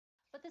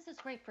But this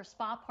is great for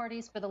spa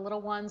parties for the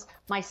little ones.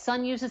 My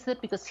son uses it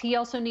because he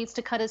also needs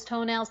to cut his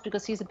toenails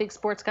because he's a big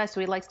sports guy, so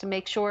he likes to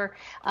make sure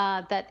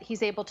that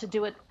he's able to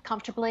do it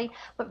comfortably.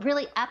 But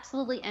really,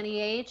 absolutely any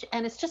age,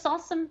 and it's just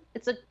awesome.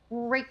 It's a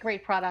great,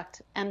 great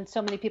product, and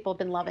so many people have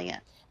been loving it.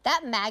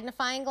 That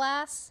magnifying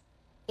glass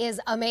is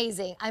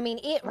amazing. I mean,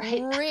 it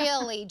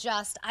really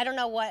just, I don't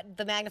know what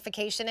the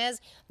magnification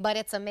is, but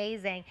it's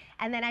amazing.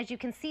 And then as you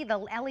can see, the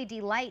LED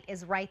light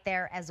is right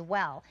there as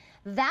well.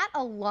 That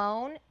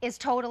alone is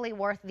totally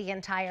worth the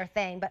entire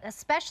thing, but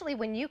especially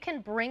when you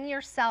can bring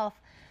your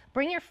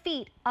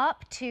feet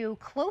up to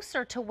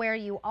closer to where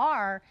you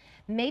are.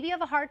 Maybe you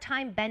have a hard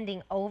time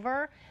bending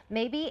over.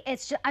 Maybe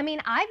it's just, I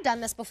mean, I've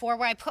done this before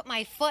where I put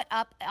my foot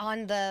up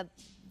on the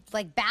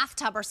like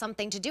bathtub or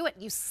something to do it.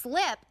 You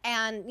slip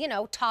and, you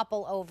know,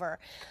 topple over.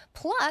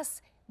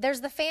 Plus,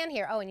 there's the fan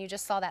here. Oh, and you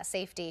just saw that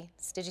safety.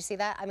 Did you see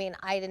that? I mean,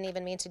 I didn't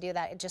even mean to do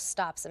that. It just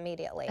stops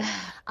immediately.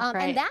 Right.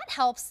 And that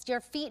helps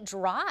your feet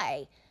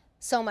dry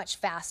so much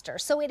faster.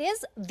 So it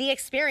is the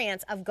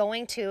experience of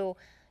going to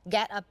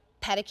get a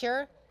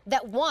pedicure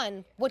that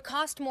one would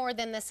cost more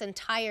than this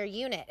entire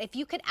unit. If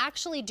you could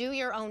actually do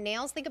your own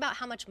nails, think about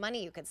how much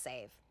money you could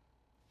save.